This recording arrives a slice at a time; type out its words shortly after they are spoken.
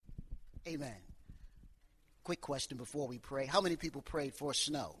Amen. Quick question before we pray. How many people prayed for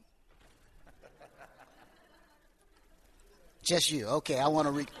snow? Just you. Okay, I want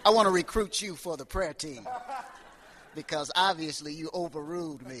to recruit you for the prayer team because obviously you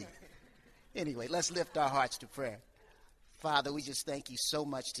overruled me. Anyway, let's lift our hearts to prayer. Father, we just thank you so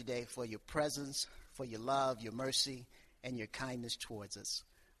much today for your presence, for your love, your mercy, and your kindness towards us.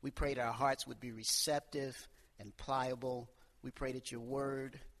 We pray that our hearts would be receptive and pliable. We pray that your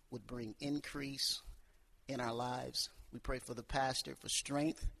word would bring increase in our lives. We pray for the pastor for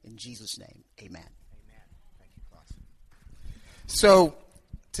strength. In Jesus' name, amen. Amen. Thank you, Klaus. So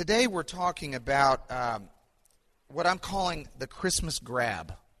today we're talking about what I'm calling the Christmas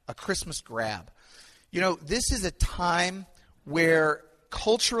grab, a Christmas grab. You know, this is a time where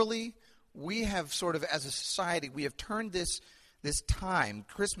culturally we have sort of, as a society, we have turned this time,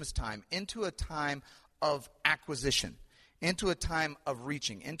 Christmas time, into a time of acquisition, into a time of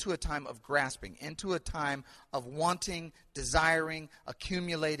reaching, into a time of grasping, into a time of wanting, desiring,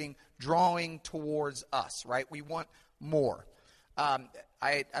 accumulating, drawing towards us, right? We want more.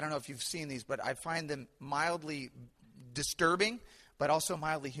 I don't know if you've seen these, but I find them mildly disturbing, but also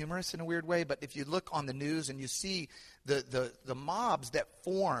mildly humorous in a weird way. But if you look on the news and you see the mobs that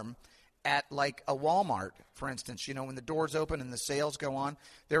form at like a Walmart, for instance, you know, when the doors open and the sales go on,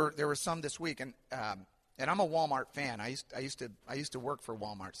 there were some this week, and I'm a Walmart fan. I used to work for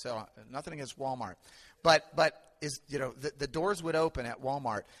Walmart, so nothing against Walmart, but you know, the doors would open at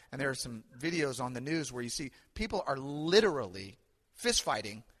Walmart, and there are some videos on the news where you see people are literally fist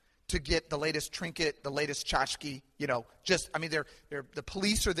fighting to get the latest trinket, the latest tchotchke, you know, the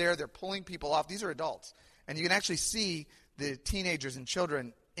police are there, they're pulling people off. These are adults, and you can actually see the teenagers and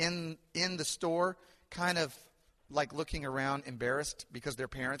children in the store kind of like looking around embarrassed because their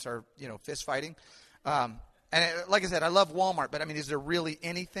parents are, you know, fist fighting. Like I said, I love Walmart, but I mean, is there really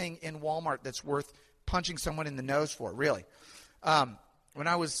anything in Walmart that's worth punching someone in the nose for, really? When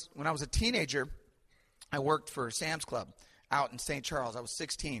I was a teenager, I worked for Sam's Club out in St. Charles. I was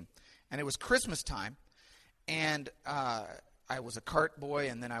 16, and it was Christmas time, and I was a cart boy,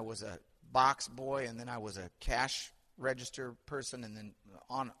 and then I was a box boy, and then I was a cash register person, and then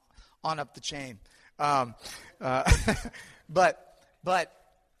on up the chain. But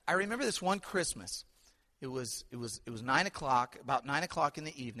I remember this one Christmas. It was 9 o'clock, about 9 o'clock in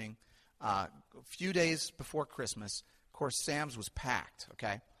the evening, a few days before Christmas. Of course, Sam's was packed,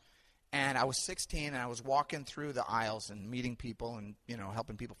 okay? And I was 16, and I was walking through the aisles and meeting people and, you know,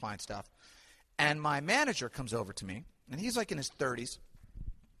 helping people find stuff. And my manager comes over to me, and he's like in his 30s.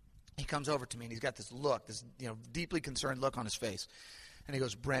 He comes over to me, and he's got this look, this, you know, deeply concerned look on his face. And he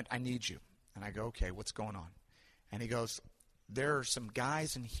goes, "Brent, I need you." And I go, "Okay, what's going on?" And he goes, "There are some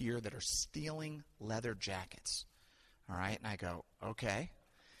guys in here that are stealing leather jackets." All right? And I go, "Okay."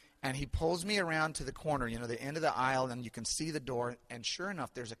 And he pulls me around to the corner, you know, the end of the aisle, and you can see the door. And sure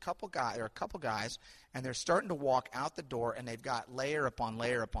enough, there are a couple guys, and they're starting to walk out the door, and they've got layer upon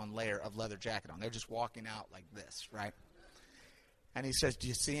layer upon layer of leather jacket on. They're just walking out like this, right? And he says, "Do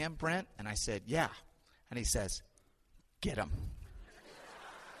you see him, Brent?" And I said, "Yeah." And he says, "Get him."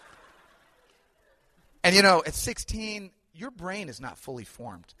 And, you know, at 16, your brain is not fully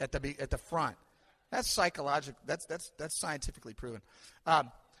formed at the front. That's psychological. That's scientifically proven.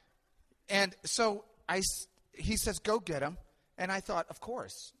 And so he says, "Go get him." And I thought, of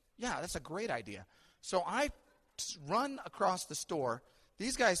course, yeah, that's a great idea. So I run across the store.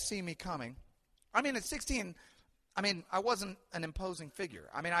 These guys see me coming. I mean, at 16, I wasn't an imposing figure.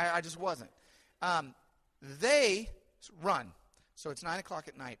 I just wasn't. They run. So it's 9 o'clock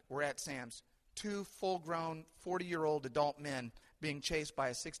at night. We're at Sam's. 2 full-grown, 40-year-old adult men being chased by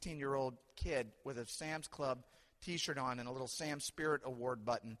a 16-year-old kid with a Sam's Club T-shirt on and a little Sam's Spirit Award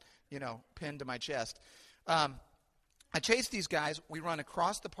button, you know, pinned to my chest. I chased these guys. We run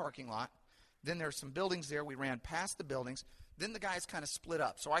across the parking lot. Then there's some buildings there. We ran past the buildings. Then the guys kind of split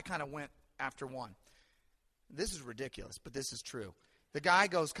up, so I kind of went after one. This is ridiculous, but this is true. The guy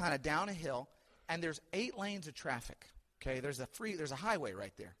goes kind of down a hill, and there's 8 lanes of traffic. Okay, there's a highway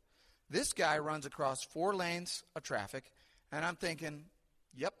right there. This guy runs across 4 lanes of traffic, and I'm thinking,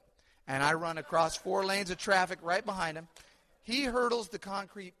 yep. And I run across 4 lanes of traffic right behind him. He hurdles the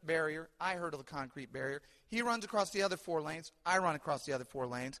concrete barrier. I hurdle the concrete barrier. He runs across the other 4 lanes. I run across the other 4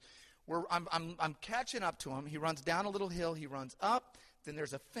 lanes. I'm catching up to him. He runs down a little hill. He runs up. Then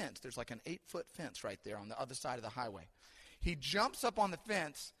there's a fence. There's like an 8-foot fence right there on the other side of the highway. He jumps up on the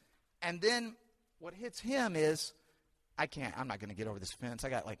fence, and then what hits him is, I'm not going to get over this fence. I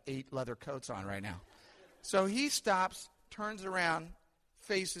got like 8 leather coats on right now. So he stops, turns around,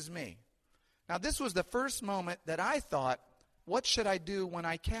 faces me. Now, this was the first moment that I thought, what should I do when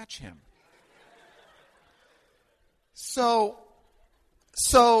I catch him? So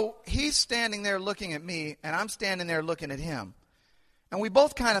he's standing there looking at me, and I'm standing there looking at him. And we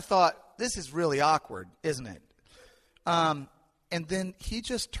both kind of thought, this is really awkward, isn't it? And then he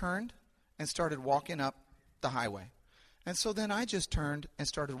just turned and started walking up the highway. And so then I just turned and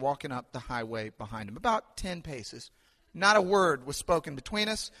started walking up the highway behind him, about 10 paces. Not a word was spoken between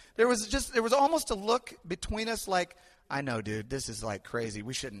us. There was almost a look between us like, I know, dude, this is like crazy.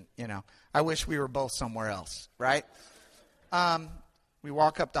 We shouldn't, I wish we were both somewhere else, right? We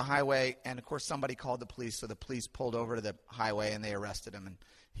walk up the highway, and of course somebody called the police, so the police pulled over to the highway and they arrested him, and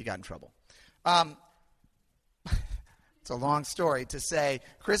he got in trouble. It's a long story to say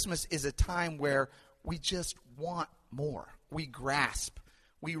Christmas is a time where we just want more. We grasp.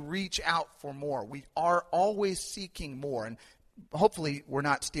 We reach out for more. We are always seeking more. And hopefully we're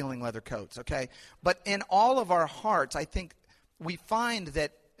not stealing leather coats, okay? But in all of our hearts, I think we find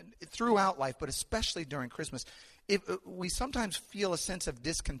that throughout life, but especially during Christmas, we sometimes feel a sense of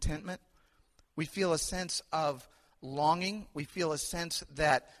discontentment. We feel a sense of longing. We feel a sense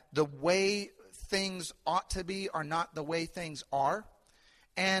that the way things ought to be are not the way things are.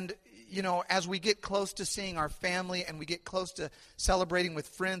 And, as we get close to seeing our family and we get close to celebrating with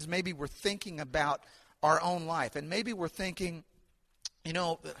friends, maybe we're thinking about our own life. And maybe we're thinking,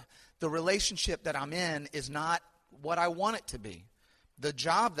 the relationship that I'm in is not what I want it to be. The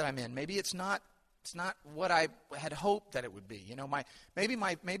job that I'm in, maybe it's not what I had hoped that it would be.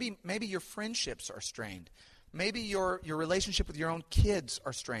 Maybe your friendships are strained. Maybe your relationship with your own kids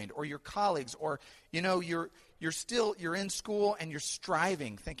are strained, or your colleagues, or you're in school and you're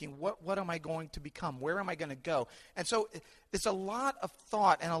striving, thinking, what am I going to become? Where am I going to go? And so it's a lot of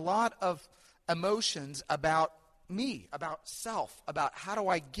thought and a lot of emotions about me, about self, about how do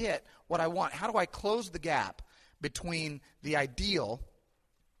I get what I want? How do I close the gap between the ideal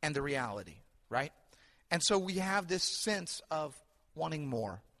and the reality, right? And so we have this sense of wanting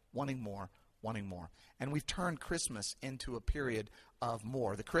more, wanting more, wanting more. And we've turned Christmas into a period of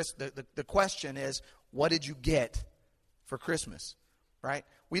more. The question is, what did you get for Christmas, right?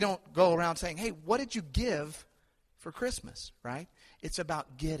 We don't go around saying, hey, what did you give for Christmas, right? It's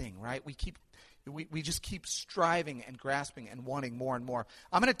about getting, right? We just keep striving and grasping and wanting more and more.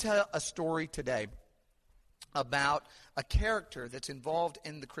 I'm going to tell a story today about a character that's involved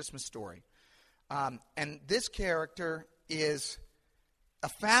in the Christmas story. And this character is a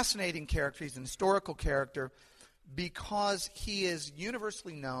fascinating character. He's an historical character because he is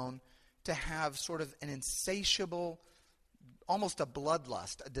universally known to have sort of an insatiable, almost a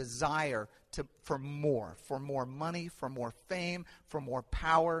bloodlust, a desire for more money, for more fame, for more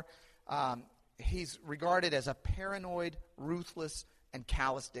power. He's regarded as a paranoid, ruthless, and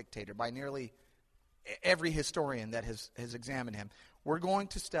callous dictator by nearly every historian that has examined him. We're going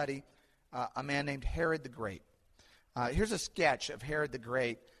to study a man named Herod the Great. Here's a sketch of Herod the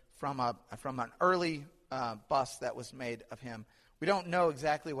Great from an early bust that was made of him. We don't know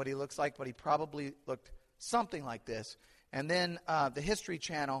exactly what he looks like, but he probably looked something like this. And then the History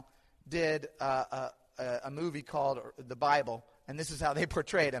Channel did a movie called The Bible, and this is how they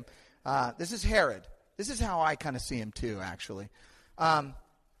portrayed him. This is Herod. This is how I kind of see him too, actually.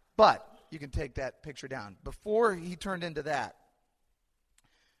 But you can take that picture down. Before he turned into that,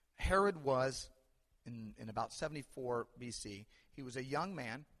 Herod was, in about 74 BC, he was a young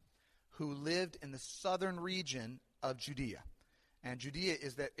man who lived in the southern region of Judea. And Judea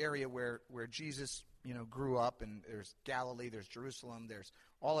is that area where Jesus, grew up, and there's Galilee, there's Jerusalem, there's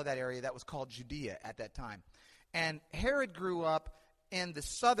all of that area. That was called Judea at that time. And Herod grew up in the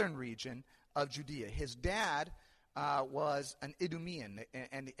southern region of Judea. His dad was an Idumean,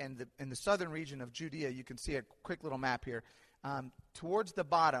 and in the southern region of Judea, you can see a quick little map here. Towards the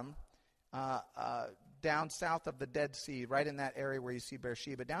bottom, down south of the Dead Sea, right in that area where you see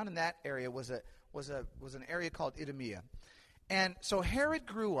Beersheba, down in that area was an area called Idumea. And so Herod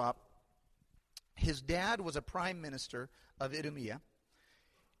grew up. His dad was a prime minister of Idumea.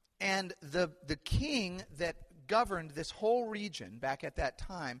 And the king that governed this whole region back at that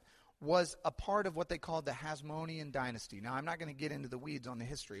time was a part of what they called the Hasmonean dynasty. Now, I'm not going to get into the weeds on the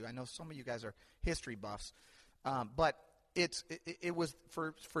history. I know some of you guys are history buffs. But it was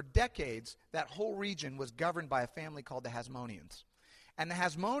for decades, that whole region was governed by a family called the Hasmoneans. And the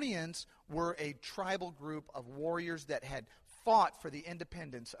Hasmoneans were a tribal group of warriors that had fought for the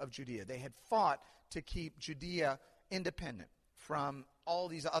independence of Judea. They had fought to keep Judea independent from all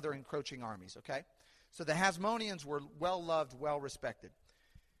these other encroaching armies, okay? So the Hasmoneans were well-loved, well-respected.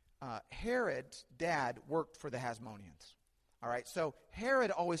 Herod's dad worked for the Hasmoneans. All right, so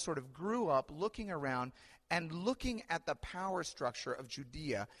Herod always sort of grew up looking around and looking at the power structure of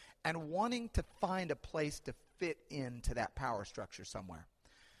Judea and wanting to find a place to fit into that power structure somewhere.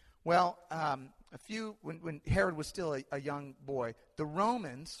 Well, when Herod was still a young boy, the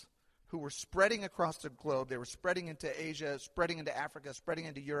Romans, who were spreading across the globe, they were spreading into Asia, spreading into Africa, spreading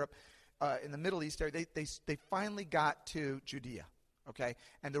into Europe, in the Middle East area, they finally got to Judea, okay?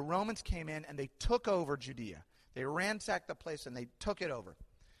 And the Romans came in and they took over Judea. They ransacked the place and they took it over.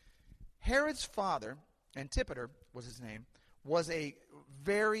 Herod's father, Antipater was his name, was a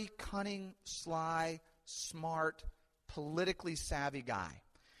very cunning, sly, smart, politically savvy guy.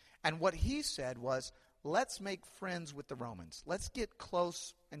 And what he said was, let's make friends with the Romans. Let's get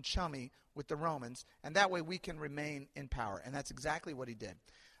close and chummy with the Romans, and that way we can remain in power. And that's exactly what he did.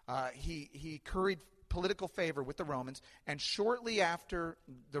 He curried political favor with the Romans, and shortly after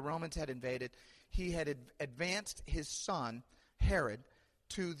the Romans had invaded, he had advanced his son, Herod,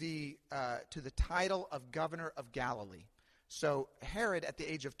 to the title of governor of Galilee. So Herod, at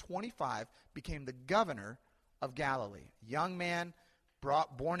the age of 25, became the governor of Galilee. Young man,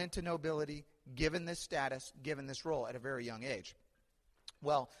 born into nobility, given this status, given this role at a very young age.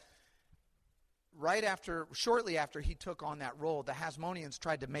 Well, shortly after he took on that role, the Hasmoneans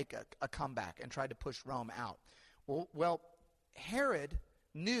tried to make a comeback and tried to push Rome out. Well, Herod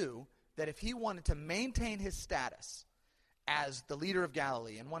knew that if he wanted to maintain his status as the leader of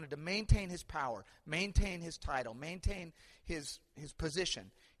Galilee and wanted to maintain his power, maintain his title, maintain his position,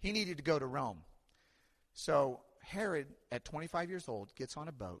 he needed to go to Rome. So Herod, at 25 years old, gets on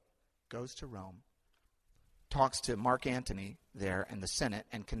a boat, goes to Rome, talks to Mark Antony there in the Senate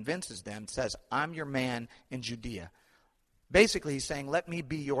and convinces them, says, I'm your man in Judea. Basically, he's saying, let me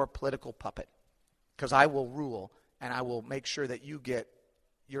be your political puppet because I will rule and I will make sure that you get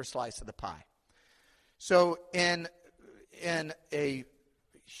your slice of the pie. So in a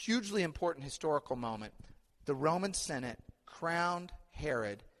hugely important historical moment, the Roman Senate crowned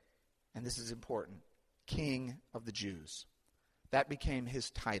Herod, and this is important, King of the Jews. That became his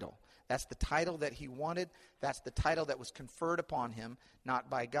title. That's the title that he wanted. That's the title that was conferred upon him, not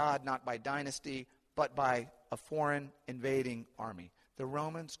by God, not by dynasty, but by a foreign invading army. The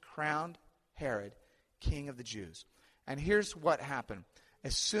Romans crowned Herod King of the Jews. And here's what happened.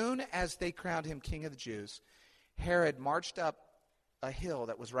 As soon as they crowned him King of the Jews, Herod marched up a hill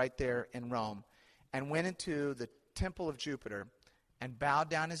that was right there in Rome and went into the temple of Jupiter and bowed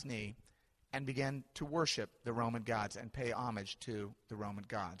down his knee and began to worship the Roman gods and pay homage to the Roman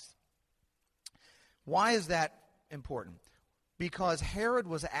gods. Why is that important? Because Herod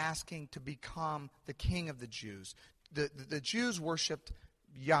was asking to become the king of the Jews. The Jews worshipped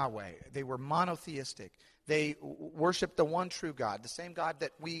Yahweh. They were monotheistic. They worshipped the one true God, the same God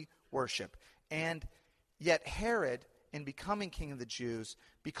that we worship. And yet Herod, in becoming king of the Jews,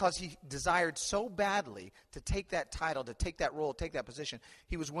 because he desired so badly to take that title, to take that role, take that position,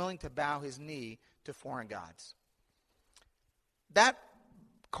 he was willing to bow his knee to foreign gods. That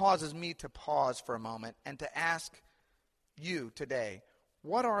causes me to pause for a moment and to ask you today,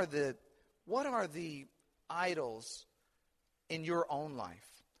 what are the idols in your own life?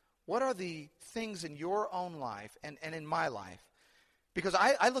 What are the things in your own life and in my life? Because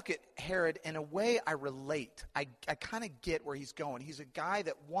I look at Herod, in a way I relate. I kind of get where he's going. He's a guy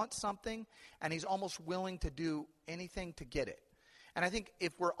that wants something, and he's almost willing to do anything to get it. And I think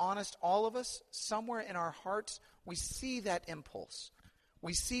if we're honest, all of us, somewhere in our hearts, we see that impulse.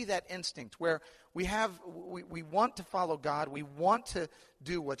 We see that instinct where we want to follow God, we want to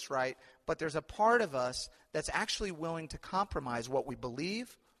do what's right, but there's a part of us that's actually willing to compromise what we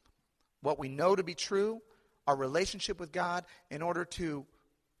believe, what we know to be true, our relationship with God, in order to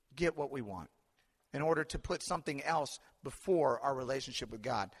get what we want, in order to put something else before our relationship with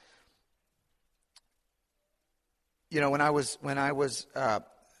God. You know, when I was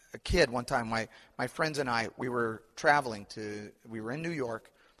a kid one time, my friends and I, we were in New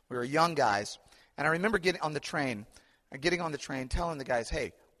York. We were young guys. And I remember getting on the train, telling the guys,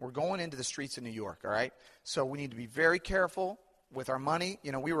 hey, we're going into the streets of New York, all right? So we need to be very careful with our money.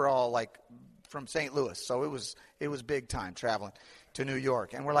 You know, we were all like from St. Louis, so it was big time traveling to New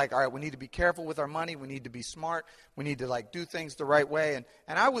York. And we're like, all right, we need to be careful with our money. We need to be smart. We need to like do things the right way. And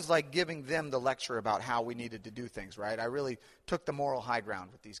I was like giving them the lecture about how we needed to do things, right? I really took the moral high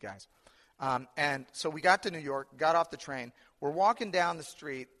ground with these guys. And so we got to New York, got off the train. We're walking down the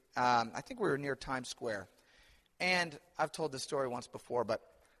street. I think we were near Times Square. And I've told this story once before, but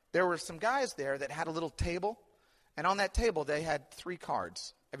there were some guys there that had a little table. And on that table, they had 3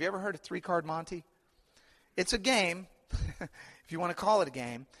 cards. Have you ever heard of 3-Card Monte? It's a game, if you want to call it a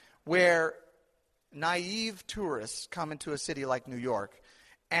game, where naive tourists come into a city like New York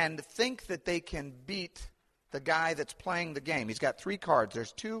and think that they can beat the guy that's playing the game. He's got 3 cards.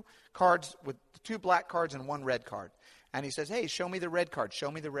 There's 2 cards with 2 black cards and 1 red card. And he says, hey, show me the red card.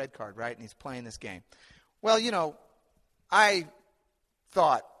 Show me the red card, right? And he's playing this game. Well, I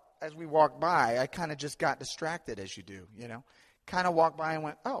thought as we walked by, I kind of just got distracted as you do, Kind of walked by and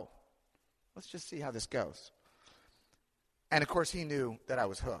went, oh, let's just see how this goes. And, of course, he knew that I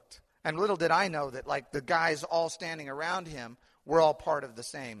was hooked. And little did I know that, like, the guys all standing around him were all part of the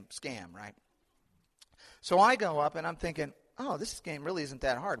same scam, right? So I go up, and I'm thinking, oh, this game really isn't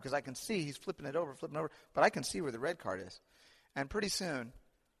that hard because I can see he's flipping it over, but I can see where the red card is. And pretty soon,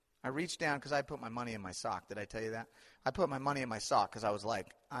 I reached down because I put my money in my sock. Did I tell you that? I put my money in my sock because I was like,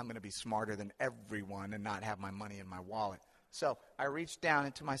 I'm going to be smarter than everyone and not have my money in my wallet. So I reached down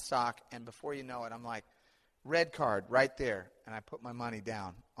into my sock, and before you know it, I'm like, red card right there. And I put my money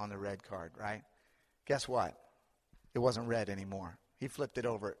down on the red card, right? Guess what? It wasn't red anymore. He flipped it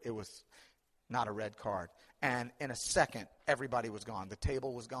over. It was not a red card. And in a second, everybody was gone. The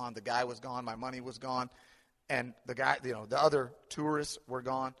table was gone. The guy was gone. My money was gone. And the guy, the other tourists were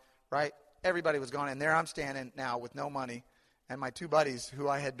gone, right? Everybody was gone. And there I'm standing now with no money. And my 2 buddies who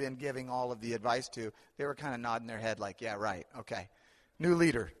I had been giving all of the advice to, they were kind of nodding their head like, yeah, right, okay. New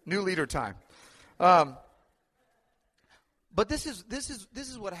leader time. But this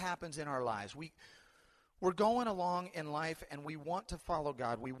is what happens in our lives. We're going along in life, and we want to follow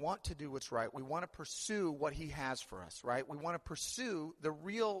God. We want to do what's right. We want to pursue what he has for us, right? We want to pursue the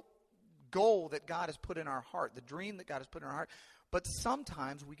real goal that God has put in our heart, the dream that God has put in our heart. But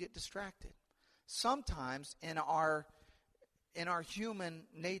sometimes we get distracted. Sometimes in our human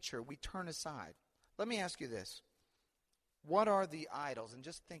nature, we turn aside. Let me ask you this. What are the idols? And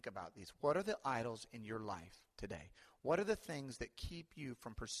just think about these. What are the idols in your life today? What are the things that keep you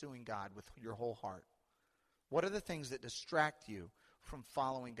from pursuing God with your whole heart? What are the things that distract you from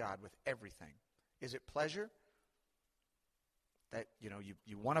following God with everything? Is it pleasure? That,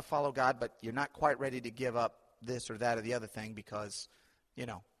 you want to follow God, but you're not quite ready to give up this or that or the other thing because, you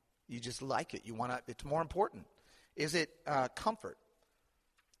just like it. It's more important. Is it comfort?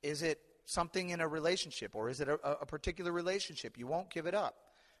 Is it something in a relationship, or is it a particular relationship? You won't give it up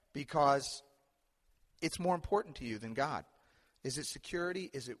because it's more important to you than God. Is it security?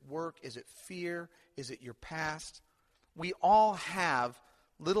 Is it work? Is it fear? Is it your past? We all have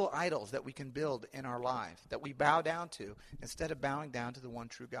little idols that we can build in our life that we bow down to instead of bowing down to the one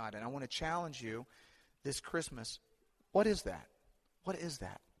true God. And I want to challenge you this Christmas. What is that? What is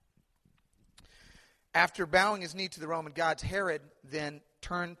that? After bowing his knee to the Roman gods, Herod then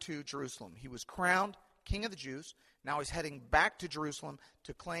turned to Jerusalem. He was crowned king of the Jews. Now he's heading back to Jerusalem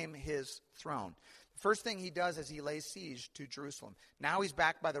to claim his throne. The first thing he does is he lays siege to Jerusalem. Now he's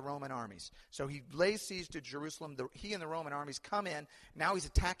backed by the Roman armies. So he lays siege to Jerusalem. He and the Roman armies come in. Now he's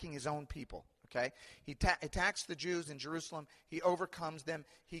attacking his own people. Okay, he attacks the Jews in Jerusalem. He overcomes them.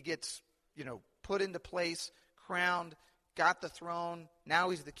 He gets, put into place, crowned, got the throne. Now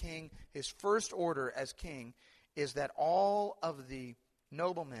he's the king. His first order as king is that all of the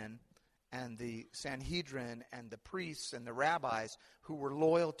noblemen and the Sanhedrin and the priests and the rabbis who were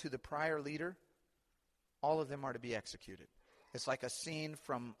loyal to the prior leader, all of them are to be executed. It's like a scene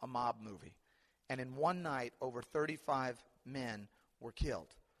from a mob movie. And in one night, over 35 men were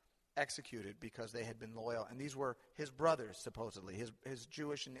killed, executed because they had been loyal. And these were his brothers, supposedly, his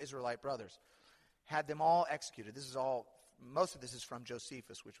Jewish and Israelite brothers. Had them all executed. Most of this is from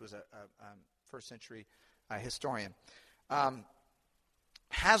Josephus, which was a first century historian.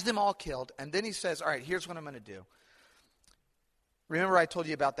 Has them all killed, and then he says, all right, here's what I'm going to do. Remember I told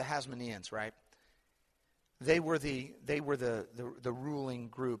you about the Hasmoneans, right? They were the ruling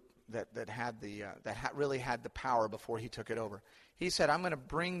group that really had the power before he took it over. He said, I'm going to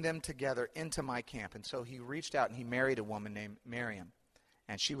bring them together into my camp. And so he reached out and he married a woman named Miriam,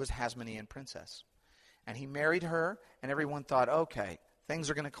 and she was Hasmonean princess. And he married her, and everyone thought, okay, things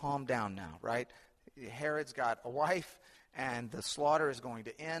are going to calm down now, right? Herod's got a wife, and the slaughter is going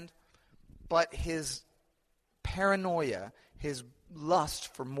to end. But his paranoia, his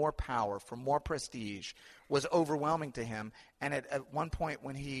lust for more power, for more prestige, was overwhelming to him. And at one point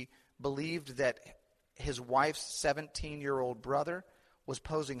when he believed that his wife's 17-year-old brother was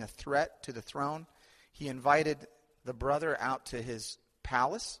posing a threat to the throne, he invited the brother out to his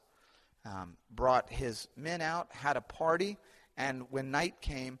palace, brought his men out, had a party, and when night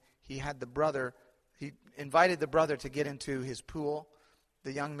came, he invited the brother to get into his pool.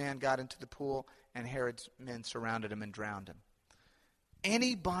 The young man got into the pool, and Herod's men surrounded him and drowned him.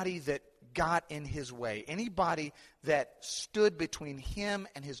 Anybody that got in his way, anybody that stood between him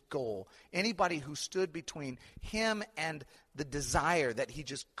and his goal, anybody who stood between him and the desire that he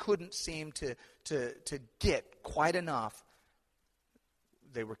just couldn't seem to get quite enough,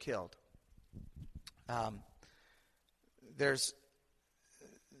 they were killed. There's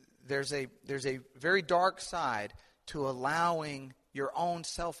a very dark side to allowing your own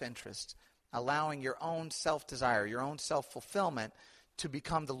self-interest, allowing your own self-desire, your own self-fulfillment to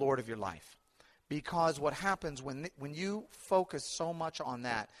become the Lord of your life. Because what happens when you focus so much on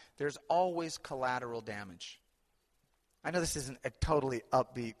that, there's always collateral damage. I know this isn't a totally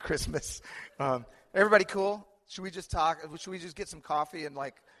upbeat Christmas. Everybody cool? Should we just talk? Should we just get some coffee and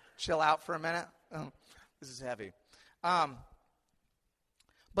chill out for a minute? Oh, this is heavy. But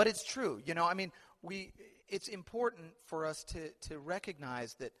it's true. It's important for us to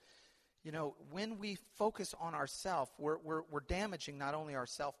recognize that, when we focus on ourselves, we're damaging not only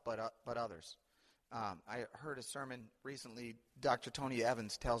ourselves but others. I heard a sermon recently. Dr. Tony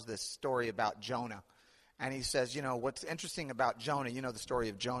Evans tells this story about Jonah. And he says, what's interesting about Jonah, the story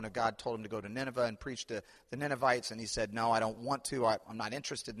of Jonah, God told him to go to Nineveh and preach to the Ninevites. And he said, no, I don't want to. I'm not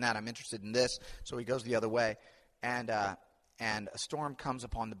interested in that. I'm interested in this. So he goes the other way. And a storm comes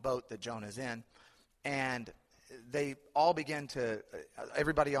upon the boat that Jonah's in. And they all begin to,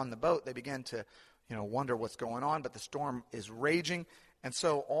 everybody on the boat, they begin to, wonder what's going on. But the storm is raging. And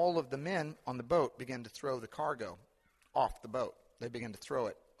so all of the men on the boat begin to throw the cargo off the boat. They begin to throw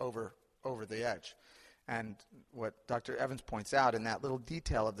it over the edge. And what Dr. Evans points out in that little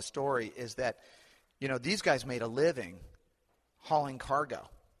detail of the story is that, these guys made a living hauling cargo.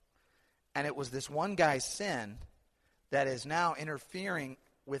 And it was this one guy's sin that is now interfering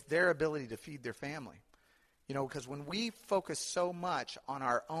with their ability to feed their family. Because when we focus so much on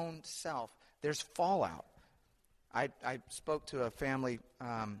our own self, there's fallout. I spoke to a family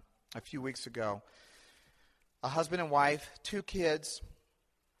a few weeks ago, a husband and wife, 2 kids,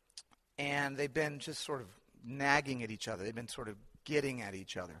 and they've been just sort of nagging at each other. They've been sort of getting at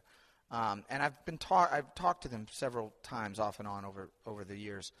each other. And I've talked to them several times off and on over the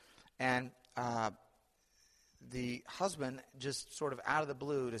years. And the husband just sort of out of the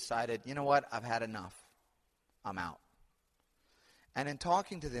blue decided, you know what, I've had enough. I'm out. And in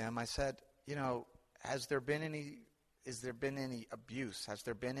talking to them, I said, has there been any abuse? Has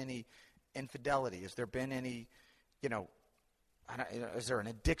there been any infidelity? Has there been any, is there an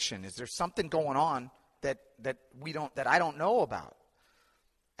addiction? Is there something going on that I don't know about?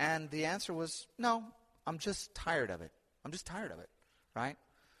 And the answer was, no, I'm just tired of it. I'm just tired of it, right?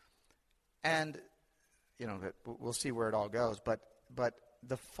 And, we'll see where it all goes. But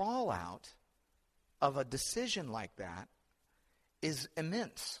the fallout of a decision like that is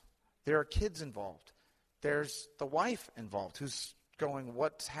immense. There are kids involved. There's the wife involved who's going,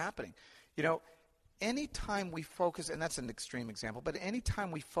 what's happening? Anytime we focus, and that's an extreme example, but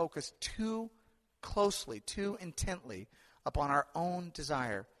anytime we focus too closely, too intently upon our own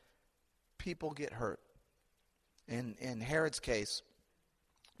desire, people get hurt. In Herod's case,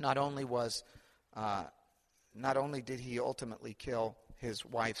 not only did he ultimately kill his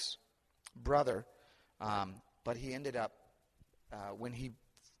wife's brother, but he ended up, when he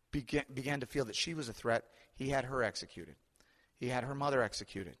began to feel that she was a threat, he had her executed. He had her mother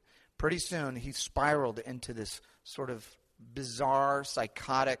executed. Pretty soon, he spiraled into this sort of bizarre,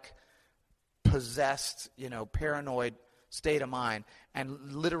 psychotic, possessed, paranoid state of mind,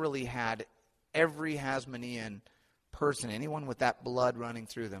 and literally had every Hasmonean person, anyone with that blood running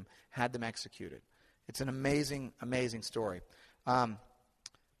through them, had them executed. It's an amazing, amazing story. And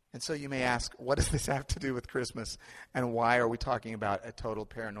so you may ask, what does this have to do with Christmas, and why are we talking about a total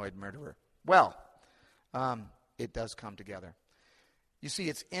paranoid murderer? Well, it does come together. You see,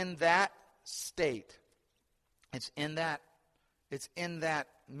 it's in that state, it's in that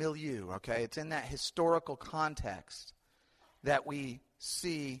milieu, okay? It's in that historical context that we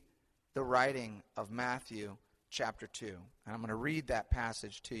see the writing of Matthew chapter 2. And I'm going to read that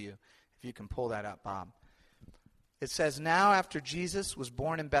passage to you, if you can pull that up, Bob. It says, "Now after Jesus was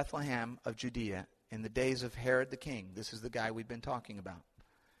born in Bethlehem of Judea in the days of Herod the king," this is the guy we've been talking about,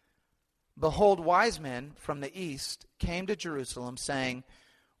 "behold, wise men from the east came to Jerusalem, saying,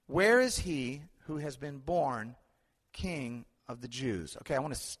 'Where is he who has been born King of the Jews?'" Okay, I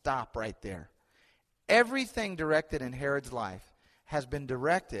want to stop right there. Everything directed in Herod's life has been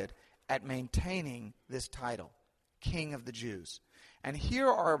directed at maintaining this title, King of the Jews. And here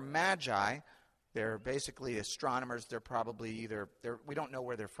are magi. They're basically astronomers. They're probably we don't know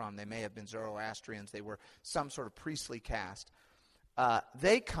where they're from. They may have been Zoroastrians. They were some sort of priestly caste.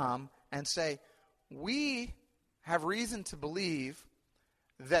 They come and say, "We have reason to believe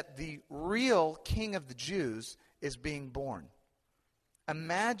that the real king of the Jews is being born.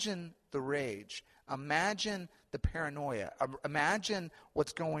 Imagine the rage. Imagine the paranoia. Imagine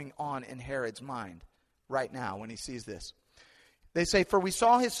what's going on in Herod's mind right now when he sees this. They say, "For we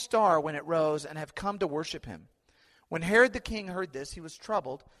saw his star when it rose and have come to worship him." When Herod the king heard this, he was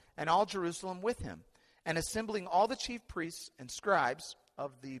troubled, and all Jerusalem with him. And assembling all the chief priests and scribes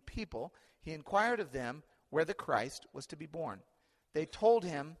of the people, he inquired of them where the Christ was to be born. They told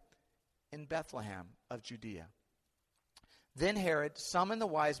him, "In Bethlehem of Judea." Then Herod summoned the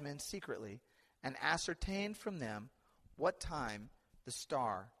wise men secretly and ascertained from them what time the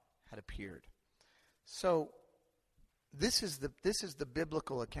star had appeared. So this is the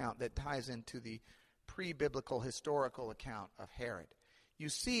biblical account that ties into the pre-biblical historical account of Herod. You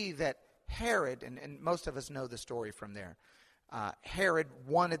see that Herod, and most of us know the story from there, Herod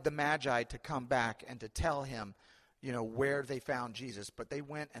wanted the Magi to come back and to tell him, where they found Jesus. But they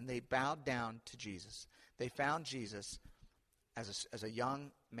went and they bowed down to Jesus. They found Jesus as a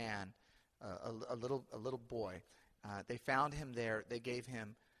young man, a little boy. They found him there. They gave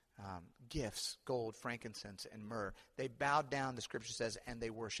him gifts, gold, frankincense, and myrrh. They bowed down, the scripture says, and they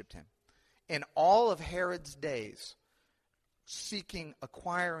worshiped him. In all of Herod's days, seeking,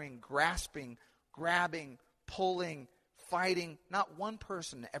 acquiring, grasping, grabbing, pulling, fighting, not one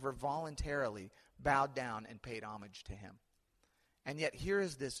person ever voluntarily bowed down and paid homage to him. And yet here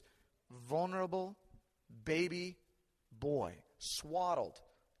is this vulnerable baby boy, swaddled,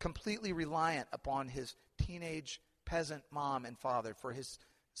 completely reliant upon his teenage peasant mom and father for his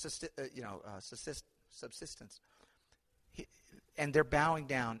subsistence. And they're bowing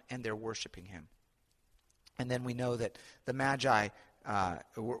down and they're worshiping him. And then we know that the Magi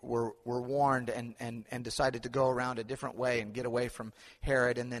were warned and decided to go around a different way and get away from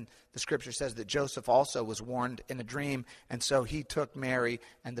Herod. And then the scripture says that Joseph also was warned in a dream, and so he took Mary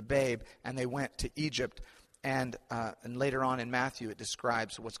and the babe and they went to Egypt. And later on in Matthew it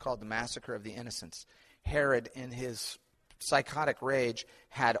describes what's called the massacre of the innocents. Herod, in his psychotic rage,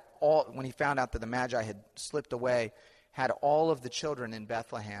 when he found out that the Magi had slipped away, had all of the children in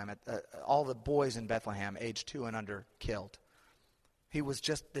Bethlehem, all the boys in Bethlehem, age 2 and under, killed. He was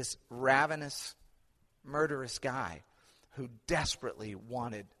just this ravenous, murderous guy who desperately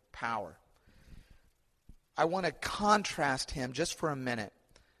wanted power. I want to contrast him just for a minute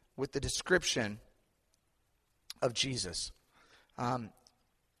with the description of Jesus.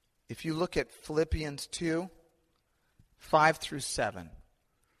 If you look at Philippians 2, 5 through 7.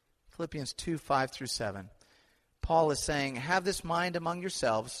 Philippians 2, 5 through 7. Paul is saying, "Have this mind among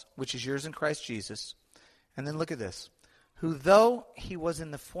yourselves, which is yours in Christ Jesus." And then look at this. "Who, though he was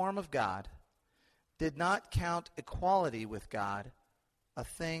in the form of God, did not count equality with God a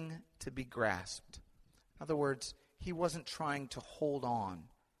thing to be grasped." In other words, he wasn't trying to hold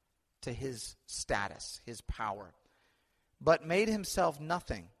on to his status, his power, but made himself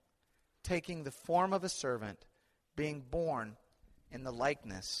nothing, taking the form of a servant, being born in the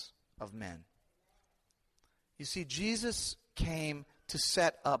likeness of men. You see, Jesus came to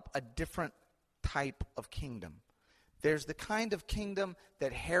set up a different type of kingdom. There's the kind of kingdom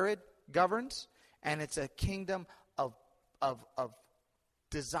that Herod governs, and it's a kingdom of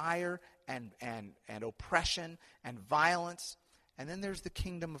desire and oppression and violence. And then there's the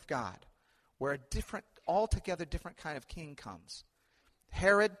kingdom of God, where altogether different kind of king comes.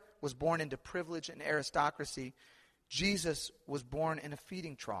 Herod was born into privilege and aristocracy. Jesus was born in a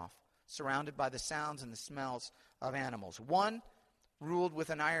feeding trough, surrounded by the sounds and the smells of animals. One ruled with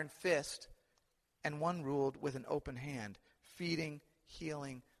an iron fist, and one ruled with an open hand, feeding,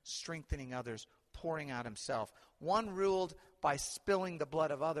 healing, strengthening others, pouring out himself. One ruled by spilling the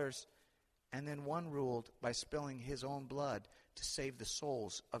blood of others, and then one ruled by spilling his own blood to save the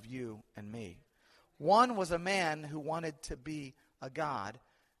souls of you and me. One was a man who wanted to be a god,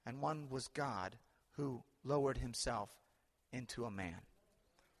 and one was God who lowered himself into a man.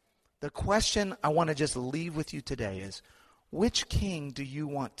 The question I want to just leave with you today is, which king do you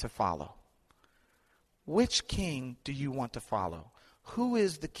want to follow? Which king do you want to follow? Who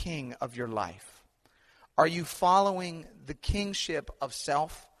is the king of your life? Are you following the kingship of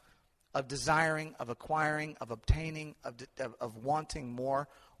self, of desiring, of acquiring, of obtaining, of wanting more?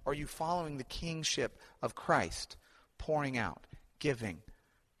 Or are you following the kingship of Christ, pouring out, giving,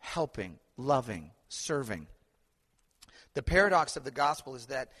 helping, loving, serving? The paradox of the gospel is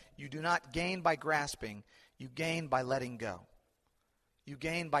that you do not gain by grasping, you gain by letting go. You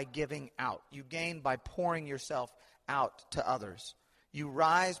gain by giving out. You gain by pouring yourself out to others. You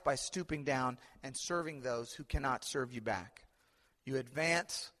rise by stooping down and serving those who cannot serve you back. You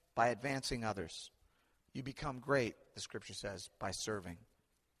advance by advancing others. You become great, the scripture says, by serving.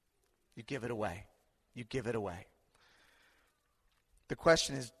 You give it away. You give it away. The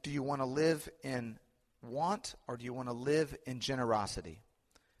question is, do you want to live in want or do you want to live in generosity?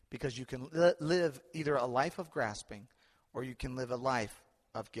 Because you can live either a life of grasping or you can live a life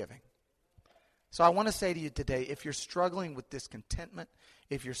of giving. So I want to say to you today, if you're struggling with discontentment,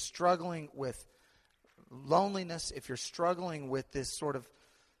 if you're struggling with loneliness, if you're struggling with this sort of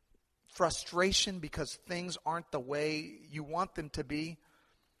frustration because things aren't the way you want them to be,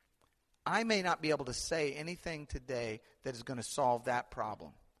 I may not be able to say anything today that is going to solve that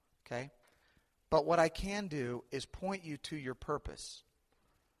problem, okay? But what I can do is point you to your purpose.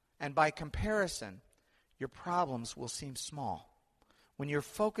 And by comparison, your problems will seem small. When you're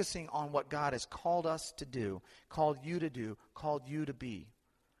focusing on what God has called us to do, called you to do, called you to be.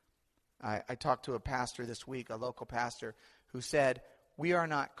 I talked to a pastor this week, a local pastor, who said, we are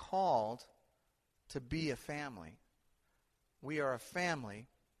not called to be a family. We are a family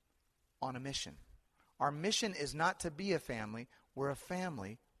on a mission. Our mission is not to be a family. We're a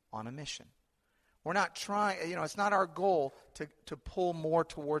family on a mission. We're not trying, it's not our goal to pull more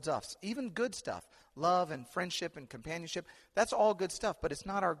towards us. Even good stuff, love and friendship and companionship, that's all good stuff, but it's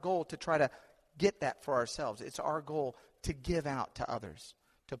not our goal to try to get that for ourselves. It's our goal to give out to others,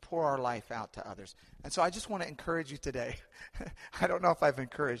 to pour our life out to others. And so I just want to encourage you today. I don't know if I've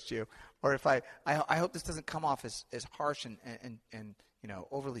encouraged you, or if I hope this doesn't come off as harsh and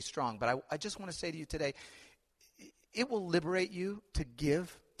overly strong, but I just want to say to you today, it will liberate you to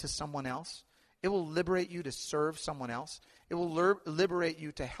give to someone else. It will liberate you to serve someone else. It will liberate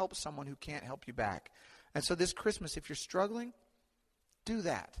you to help someone who can't help you back. And so this Christmas, if you're struggling, do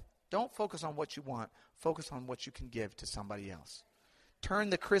that. Don't focus on what you want. Focus on what you can give to somebody else.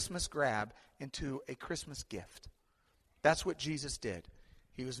 Turn the Christmas grab into a Christmas gift. That's what Jesus did.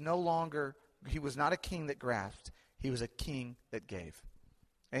 He was not a king that grasped. He was a king that gave.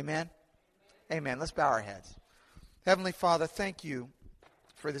 Amen? Amen. Let's bow our heads. Heavenly Father, thank you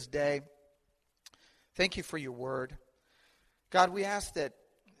for this day. Thank you for your word. God, we ask that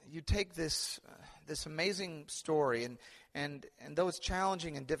you take this amazing story, and though it's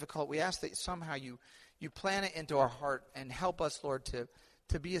challenging and difficult, we ask that somehow you plant it into our heart and help us, Lord,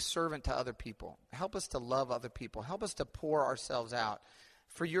 to be a servant to other people. Help us to love other people. Help us to pour ourselves out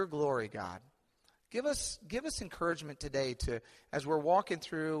for your glory, God. Give us encouragement today as we're walking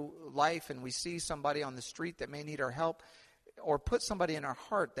through life and we see somebody on the street that may need our help, or put somebody in our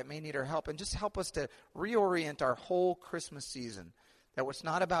heart that may need our help, and just help us to reorient our whole Christmas season. That it's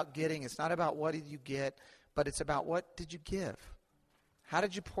not about getting, it's not about what did you get, but it's about what did you give? How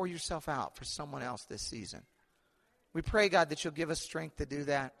did you pour yourself out for someone else this season? We pray, God, that you'll give us strength to do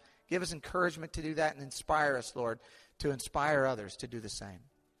that, give us encouragement to do that, and inspire us, Lord, to inspire others to do the same.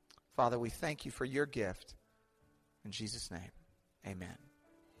 Father, we thank you for your gift. In Jesus' name, amen.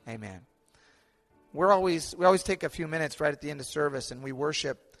 Amen. We always take a few minutes right at the end of service, and we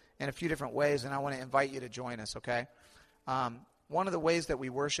worship in a few different ways, and I want to invite you to join us, okay? One of the ways that we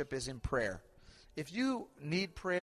worship is in prayer. If you need prayer,